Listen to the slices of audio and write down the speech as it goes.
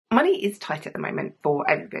Money is tight at the moment for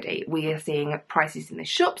everybody. We are seeing prices in the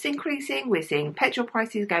shops increasing, we're seeing petrol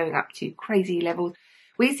prices going up to crazy levels,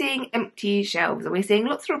 we're seeing empty shelves, and we're seeing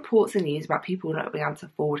lots of reports and news about people not being able to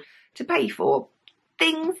afford to pay for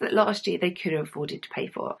things that last year they could have afforded to pay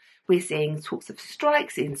for. We're seeing talks of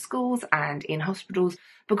strikes in schools and in hospitals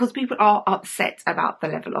because people are upset about the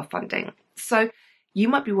level of funding. So you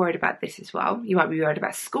might be worried about this as well. You might be worried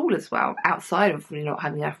about school as well, outside of really not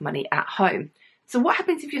having enough money at home. So what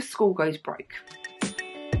happens if your school goes broke?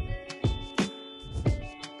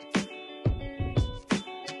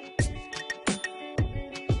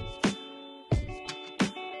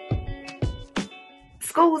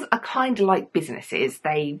 Schools are kind of like businesses.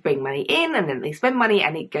 They bring money in and then they spend money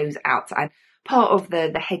and it goes out. And part of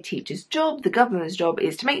the head teacher's job, the governor's job,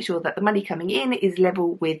 is to make sure that the money coming in is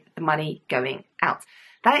level with the money going out.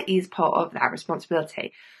 That is part of that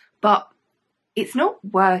responsibility. But it's not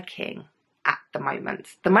working at the moment.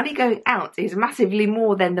 The money going out is massively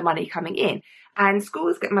more than the money coming in. And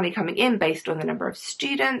schools get money coming in based on the number of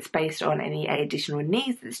students, based on any additional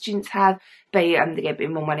needs that the students have. They get a bit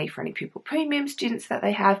more money for any pupil premium students that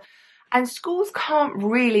they have. And schools can't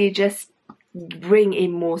really just bring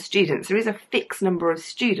in more students. There is a fixed number of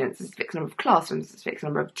students, there's a fixed number of classrooms, there's a fixed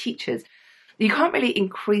number of teachers. You can't really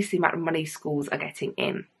increase the amount of money schools are getting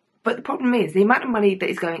in. But the problem is the amount of money that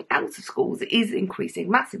is going out of schools is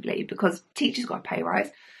increasing massively because teachers got a pay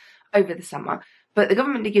rise over the summer, but the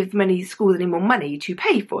government didn't give many schools any more money to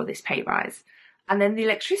pay for this pay rise. And then the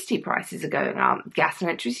electricity prices are going up, gas and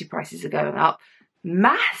electricity prices are going up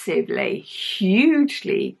massively,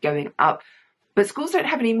 hugely going up, but schools don't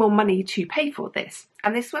have any more money to pay for this.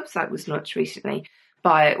 And this website was launched recently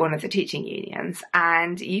by one of the teaching unions,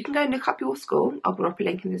 and you can go and look up your school. I'll drop a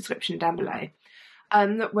link in the description down below.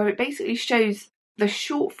 Where it basically shows the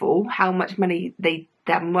shortfall, how much money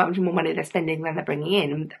how much more money they're spending than they're bringing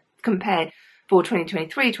in, compared for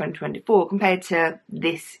 2023, 2024, compared to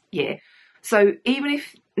this year. So even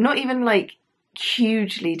if, not even like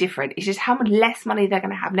hugely different, it's just how much less money they're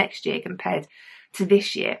going to have next year compared to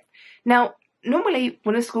this year. Now, normally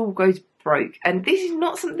when a school goes broke, and this is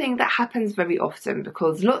not something that happens very often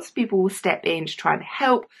because lots of people will step in to try and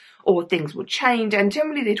help, or things will change, and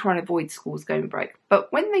generally they try and avoid schools going broke.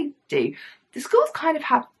 But when they do, the schools kind of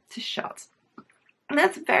have to shut. And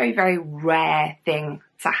that's a very, very rare thing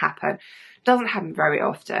to happen. It doesn't happen very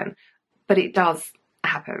often, but it does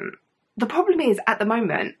happen. The problem is, at the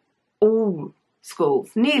moment, all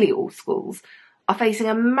schools, nearly all schools, are facing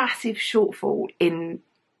a massive shortfall in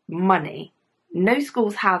money. No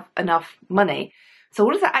schools have enough money. So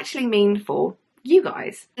what does that actually mean for you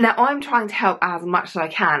guys? Now, I'm trying to help as much as I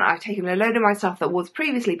can. I've taken a load of my stuff that was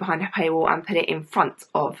previously behind a paywall and put it in front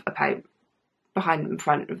of a paywall.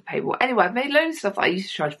 Anyway, I've made a load of stuff that I used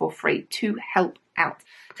to charge for free to help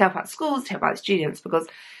out schools, to help out students, because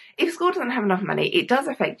if a school doesn't have enough money, it does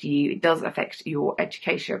affect you, it does affect your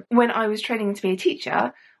education. When I was training to be a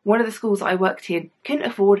teacher, one of the schools I worked in couldn't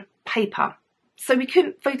afford paper. So we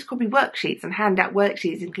couldn't photocopy worksheets and hand out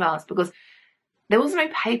worksheets in class because there was no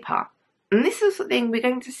paper. And this is something we're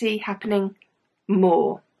going to see happening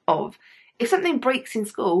more of. If something breaks in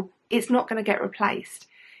school, it's not going to get replaced.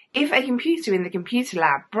 If a computer in the computer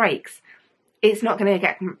lab breaks, it's not going to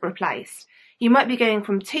get replaced. You might be going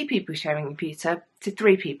from 2 people sharing a computer to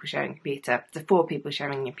 3 people sharing a computer to 4 people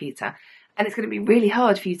sharing a computer. And it's going to be really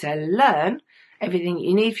hard for you to learn everything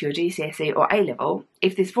you need for your GCSE or A-level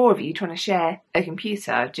if there's 4 of you trying to share a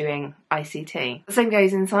computer doing ICT. The same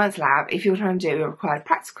goes in science lab. If you're trying to do a required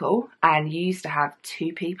practical and you used to have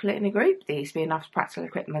 2 people in a group, there used to be enough practical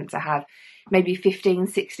equipment to have maybe 15,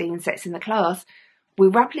 16 sets in the class, we're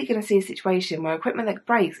rapidly going to see a situation where equipment that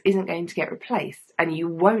breaks isn't going to get replaced, and you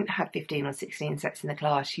won't have 15 or 16 sets in the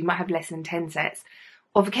class. You might have less than 10 sets.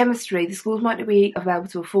 Or for chemistry, the schools might not be able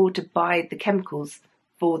to afford to buy the chemicals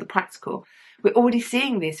for the practical. We're already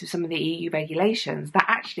seeing this with some of the EU regulations, that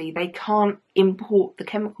actually they can't import the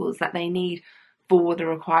chemicals that they need for the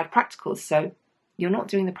required practicals. So you're not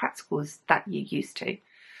doing the practicals that you used to.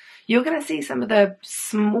 You're going to see some of the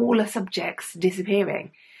smaller subjects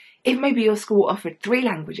disappearing. If maybe your school offered 3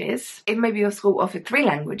 languages,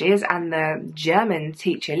 and the German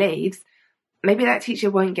teacher leaves, maybe that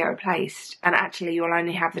teacher won't get replaced, and actually you'll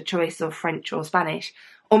only have the choice of French or Spanish.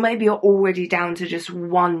 Or maybe you're already down to just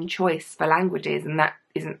 1 choice for languages, and that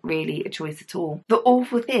isn't really a choice at all. The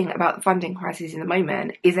awful thing about the funding crisis in the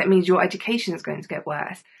moment is that means your education is going to get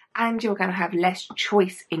worse, and you're going to have less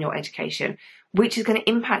choice in your education, which is going to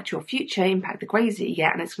impact your future, impact the grades that you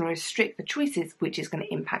get, and it's going to restrict the choices, which is going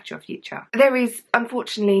to impact your future. There is,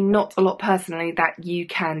 unfortunately, not a lot personally that you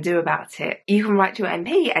can do about it. You can write to your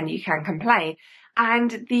MP and you can complain,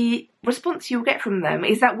 And the response you'll get from them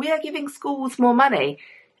is that we are giving schools more money.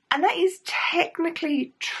 And that is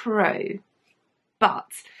technically true.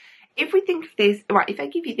 But if we think of this, right, if I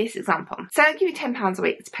give you this example, so I give you £10 a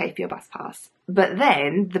week to pay for your bus pass, but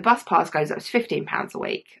then the bus pass goes up to £15 a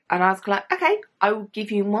week. And I was like, okay, I will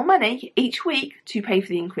give you more money each week to pay for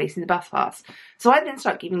the increase in the bus pass. So I then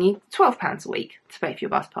start giving you £12 a week to pay for your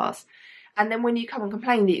bus pass. And then when you come and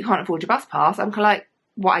complain that you can't afford your bus pass, I'm kind of like,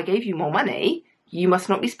 well, I gave you more money. You must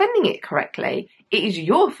not be spending it correctly. It is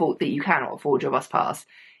your fault that you cannot afford your bus pass.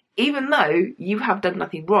 Even though you have done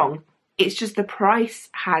nothing wrong, it's just the price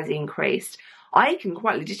has increased. I can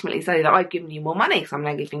quite legitimately say that I've given you more money because I'm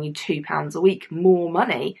now giving you £2 a week more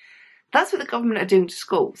money. That's what the government are doing to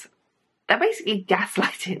schools. They're basically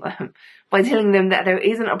gaslighting them by telling them that there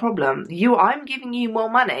isn't a problem. I'm giving you more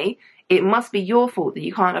money. It must be your fault that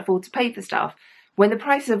you can't afford to pay for stuff. When the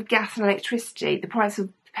price of gas and electricity, the price of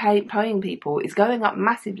paying people is going up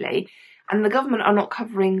massively, and the government are not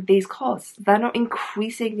covering these costs. They're not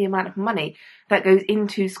increasing the amount of money that goes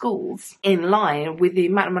into schools in line with the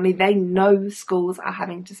amount of money they know schools are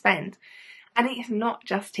having to spend. And it's not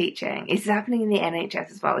just teaching. It's happening in the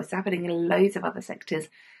NHS as well. It's happening in loads of other sectors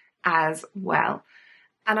as well.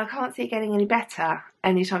 And I can't see it getting any better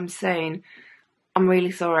anytime soon. I'm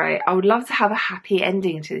really sorry. I would love to have a happy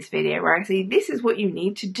ending to this video where I say this is what you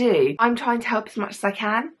need to do. I'm trying to help as much as I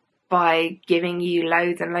can by giving you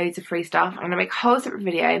loads and loads of free stuff. I'm going to make a whole separate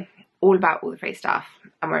video all about all the free stuff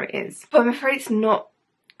and where it is. But I'm afraid it's not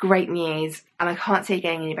great news and I can't see it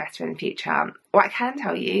getting any better in the future. What I can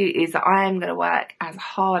tell you is that I am going to work as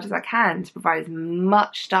hard as I can to provide as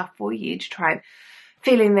much stuff for you to try and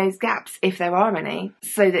fill in those gaps if there are any,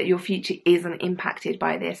 so that your future isn't impacted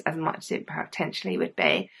by this as much as it potentially would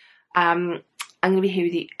be. I'm going to be here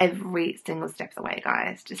with you every single step of the way,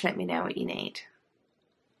 guys. Just let me know what you need.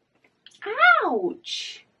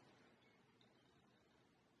 Ouch!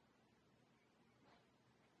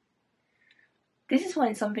 This is why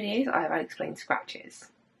in some videos I have unexplained scratches.